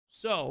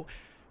So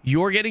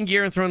you're getting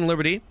gear in Throne of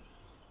Liberty.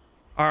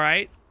 All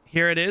right,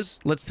 here it is.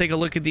 Let's take a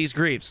look at these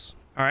greaves.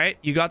 All right,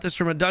 you got this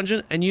from a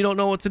dungeon and you don't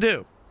know what to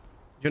do.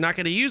 You're not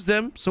going to use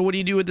them. So what do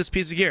you do with this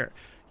piece of gear?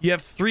 You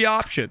have three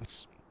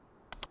options.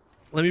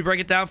 Let me break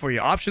it down for you.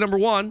 Option number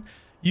one,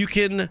 you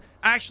can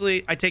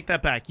actually, I take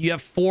that back. You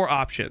have four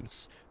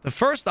options. The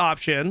first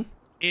option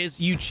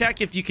is you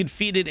check if you can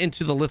feed it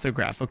into the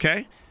lithograph.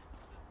 Okay.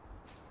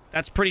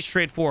 That's pretty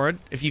straightforward.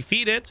 If you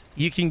feed it,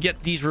 you can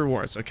get these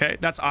rewards. Okay.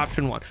 That's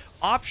option one.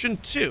 Option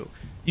two,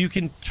 you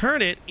can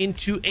turn it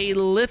into a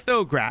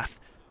lithograph.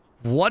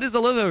 What is a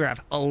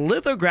lithograph? A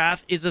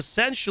lithograph is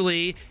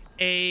essentially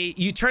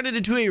you turn it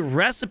into a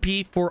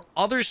recipe for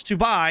others to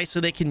buy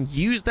so they can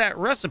use that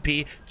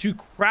recipe to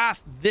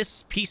craft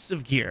this piece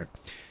of gear.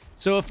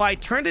 So if I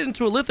turn it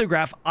into a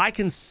lithograph, I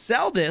can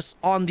sell this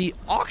on the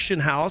auction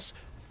house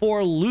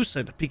for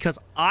Lucent because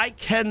I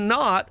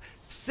cannot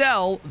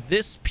sell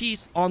this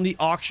piece on the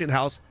auction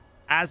house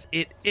as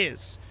it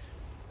is.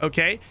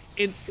 Okay,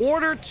 in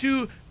order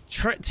to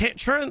turn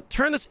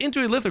this into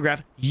a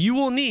lithograph, you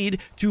will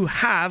need to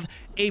have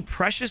a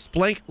precious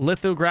blank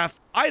lithograph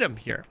item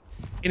here.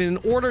 And in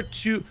order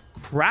to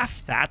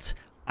craft that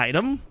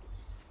item,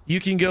 you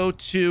can go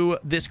to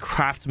this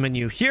craft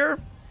menu here.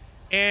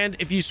 And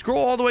if you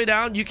scroll all the way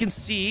down, you can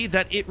see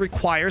that it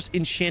requires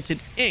enchanted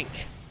ink.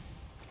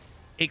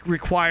 It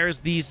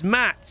requires these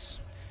mats.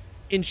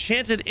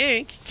 Enchanted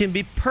ink can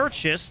be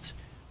purchased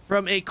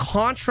from a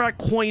contract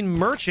coin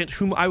merchant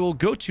whom I will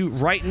go to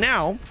right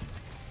now.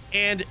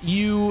 And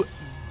you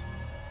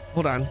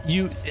hold on,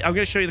 I'm going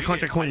to show you the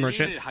contract coin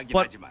merchant,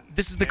 but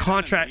this is the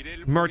contract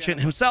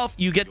merchant himself.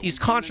 You get these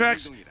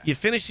contracts, you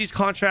finish these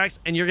contracts,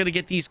 and you're going to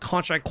get these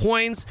contract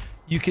coins.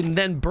 You can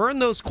then burn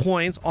those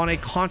coins on a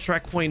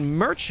contract coin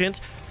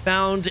merchant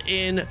found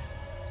in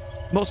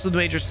most of the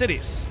major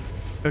cities.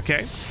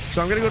 Okay,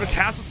 so I'm going to go to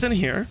Castleton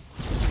here.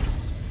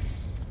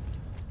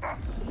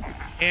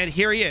 And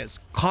here he is,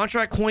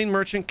 contract coin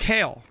merchant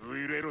Kale.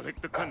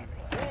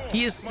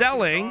 He is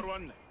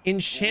selling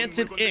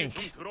enchanted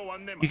ink.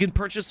 You can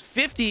purchase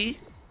 50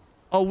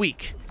 a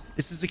week.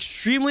 This is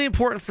extremely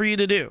important for you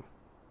to do.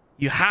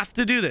 You have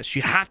to do this.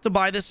 You have to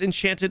buy this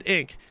enchanted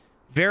ink.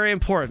 Very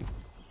important.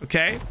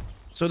 Okay,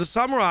 so to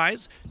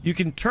summarize, you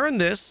can turn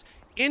this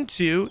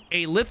into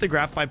a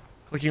lithograph by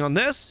clicking on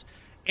this.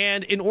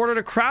 And in order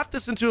to craft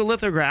this into a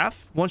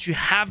lithograph, once you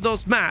have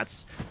those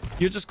mats,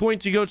 you're just going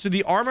to go to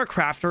the armor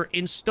crafter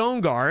in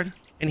Stoneguard,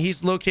 and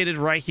he's located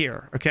right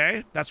here.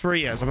 Okay, that's where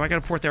he is. I'm not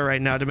going to port there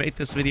right now to make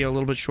this video a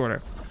little bit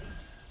shorter.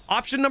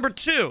 Option number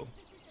two,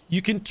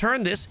 you can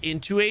turn this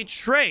into a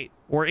trait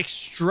or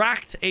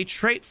extract a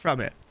trait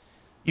from it.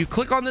 You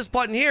click on this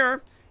button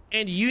here,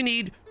 and you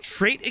need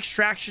trait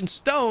extraction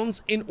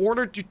stones in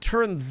order to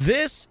turn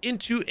this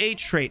into a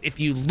trait. If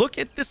you look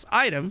at this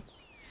item,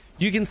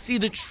 you can see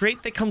the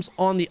trait that comes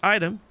on the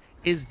item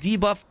is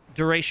debuff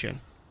duration.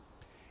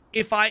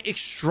 If I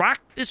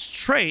extract this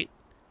trait,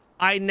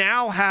 I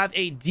now have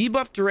a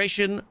debuff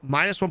duration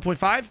minus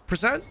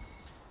 1.5%.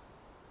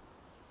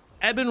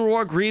 Ebon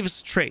Roar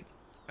Greaves trait.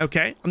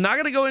 Okay, I'm not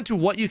going to go into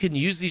what you can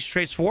use these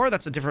traits for.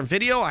 That's a different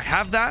video. I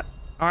have that.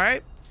 All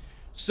right.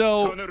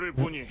 So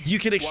you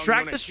can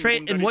extract this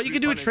trait, and what you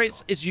can do with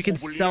traits is you can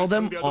sell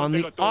them on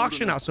the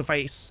auction house. So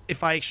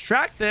if I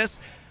extract this,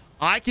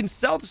 I can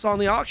sell this on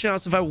the auction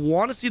house. If I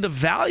want to see the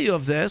value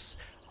of this,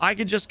 I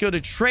could just go to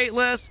trait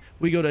list.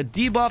 We go to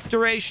debuff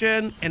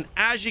duration. And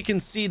as you can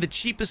see, the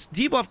cheapest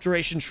debuff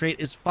duration trait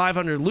is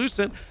 500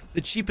 Lucent.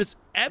 The cheapest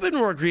Ebon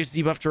Roar Greaves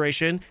debuff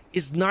duration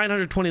is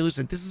 920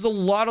 Lucent. This is a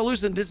lot of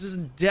Lucent. This is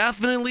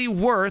definitely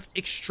worth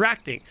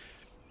extracting.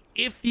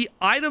 If the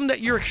item that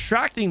you're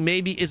extracting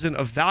maybe isn't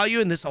of value,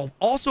 and this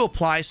also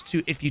applies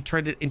to if you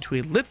turned it into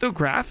a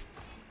lithograph,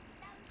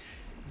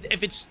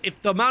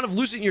 if the amount of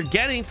Lucent you're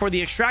getting for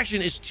the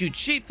extraction is too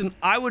cheap, then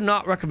I would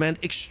not recommend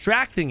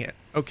extracting it.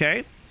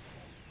 Okay,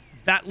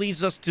 that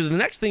leads us to the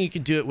next thing you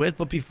could do it with.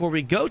 But before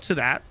we go to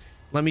that,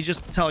 let me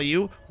just tell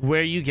you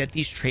where you get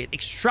these trait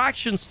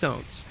extraction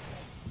stones.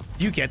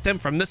 You get them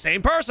from the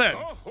same person.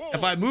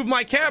 If I move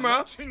my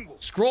camera,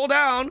 scroll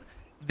down,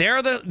 there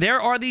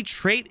are the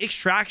trait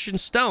extraction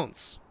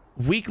stones.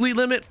 Weekly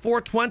limit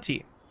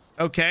 420.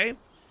 Okay.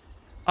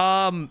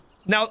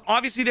 Now,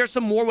 obviously, there's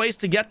some more ways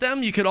to get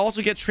them. You could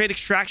also get trait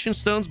extraction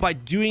stones by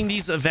doing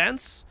these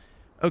events.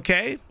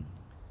 Okay.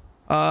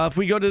 If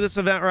we go to this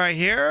event right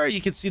here, you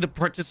can see the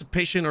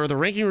participation or the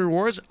ranking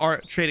rewards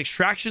are trait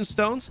extraction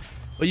stones.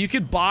 But you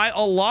could buy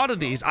a lot of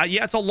these.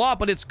 Yeah, it's a lot,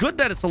 but it's good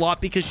that it's a lot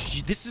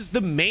because this is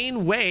the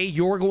main way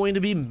you're going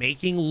to be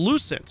making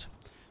Lucent,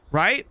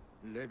 right?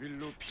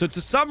 So to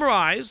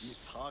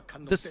summarize,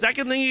 the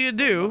second thing you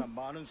do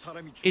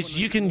is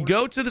you can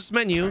go to this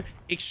menu,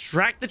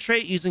 extract the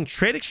trait using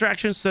trait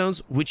extraction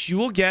stones, which you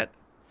will get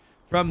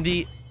from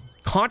the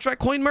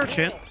contract coin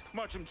merchant,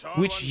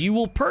 which you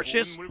will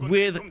purchase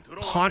with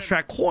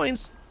contract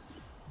coins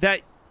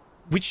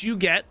which you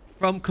get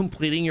from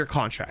completing your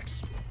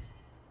contracts.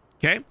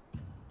 Okay.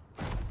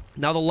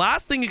 Now, the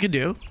last thing you can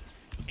do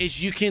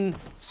is you can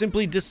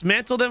simply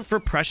dismantle them for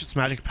precious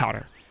magic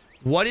powder.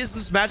 What is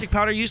this magic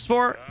powder used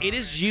for? It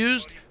is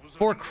used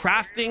for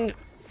crafting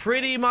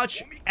pretty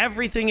much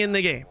everything in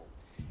the game.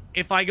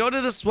 If I go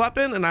to this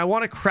weapon and I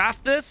want to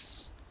craft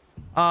this,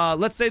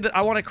 let's say that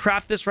I want to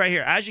craft this right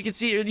here. As you can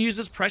see, it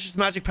uses precious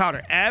magic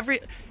powder.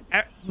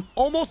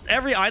 Almost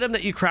every item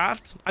that you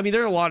craft, I mean,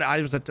 there are a lot of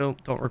items that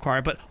don't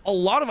require, but a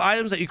lot of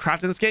items that you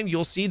craft in this game,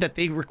 you'll see that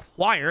they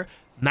require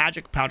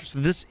magic powder. So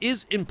this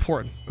is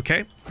important,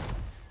 okay?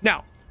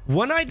 Now,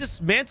 when I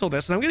dismantle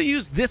this, and I'm going to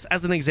use this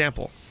as an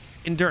example,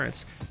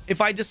 endurance.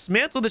 If I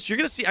dismantle this, you're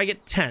going to see I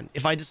get 10.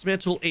 If I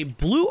dismantle a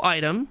blue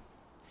item,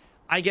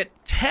 I get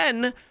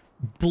 10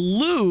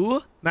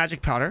 blue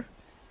magic powder.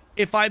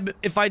 If I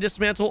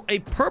dismantle a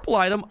purple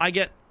item, I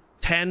get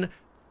 10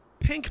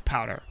 pink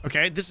powder.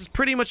 Okay, this is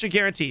pretty much a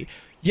guarantee.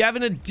 You have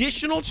an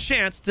additional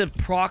chance to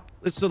proc.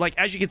 So like,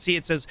 as you can see,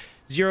 it says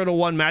 0 to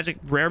 1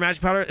 rare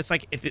magic powder. It's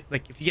like if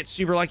you get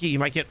super lucky, you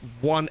might get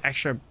 1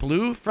 extra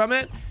blue from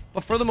it.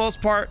 But for the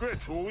most part,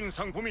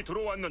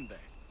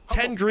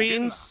 10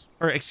 greens,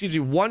 or excuse me,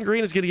 1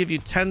 green is going to give you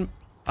 10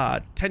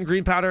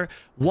 green powder.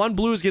 1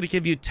 blue is going to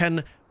give you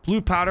 10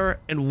 blue powder,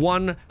 and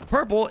 1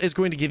 purple is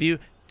going to give you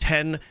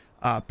 10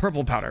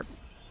 purple powder.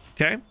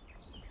 Okay,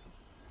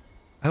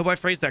 I hope I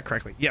phrased that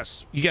correctly.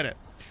 Yes, you get it.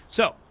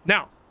 So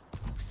now,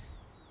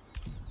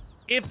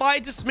 if I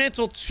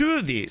dismantle 2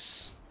 of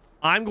these,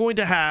 I'm going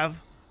to have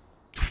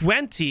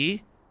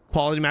 20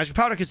 quality magic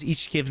powder because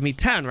each gives me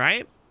 10,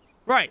 right?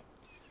 Right.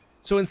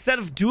 So instead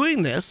of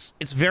doing this,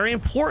 it's very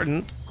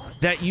important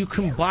that you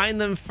combine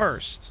them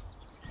first.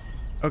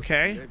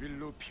 Okay?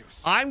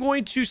 I'm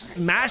going to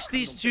smash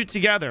these 2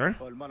 together,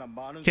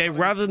 okay,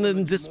 rather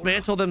than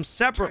dismantle them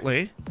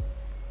separately,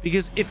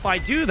 because if I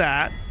do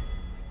that,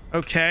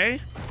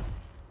 okay,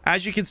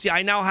 as you can see,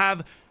 I now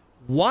have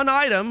 1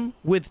 item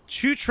with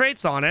 2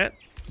 traits on it,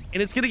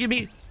 and it's going to give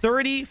me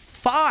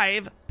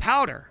 35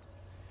 powder.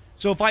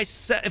 So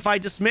if I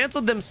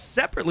dismantled them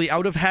separately, I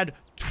would have had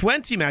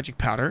 20 magic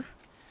powder,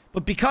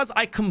 but because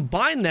I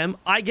combine them,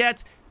 I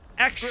get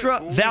extra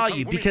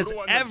value, because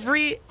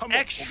every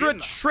extra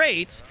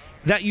trait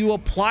that you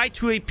apply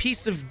to a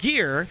piece of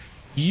gear,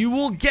 you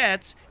will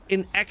get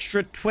an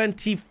extra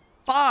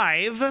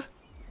 25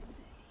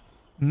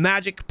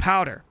 magic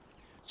powder.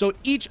 So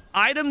each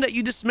item that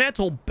you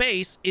dismantle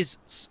base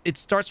it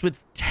starts with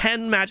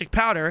 10 magic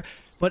powder,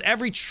 but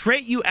every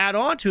trait you add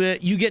on to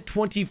it, you get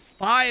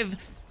 25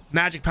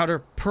 magic powder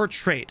per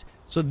trait.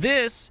 So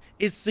this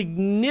is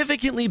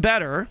significantly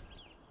better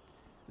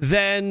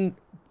than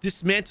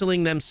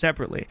dismantling them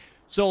separately.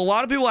 So a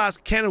lot of people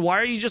ask, Kanon, why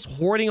are you just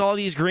hoarding all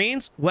these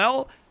greens?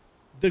 Well,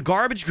 the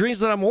garbage greens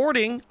that I'm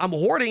hoarding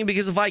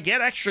because if I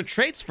get extra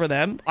traits for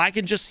them, I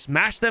can just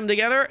smash them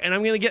together and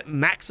I'm going to get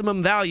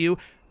maximum value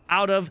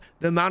out of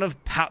the amount of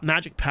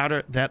magic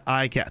powder that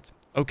I get.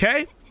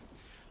 Okay?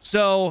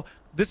 So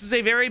this is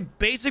a very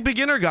basic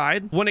beginner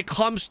guide when it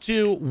comes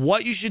to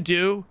what you should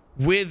do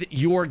with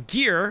your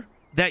gear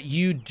that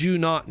you do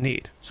not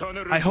need.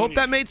 I hope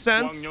that made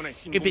sense.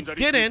 If it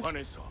didn't,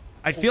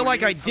 I feel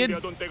like I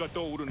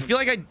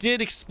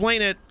did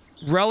explain it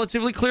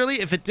relatively clearly.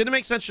 If it didn't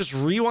make sense, just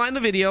rewind the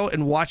video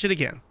and watch it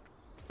again.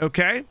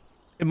 Okay?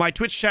 And my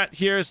Twitch chat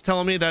here is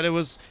telling me that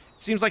it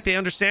seems like they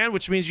understand,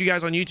 which means you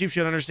guys on YouTube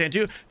should understand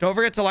too. Don't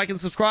forget to like and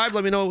subscribe.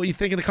 Let me know what you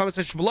think in the comment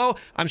section below.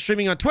 I'm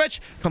streaming on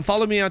Twitch. Come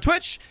follow me on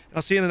Twitch, and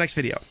I'll see you in the next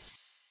video.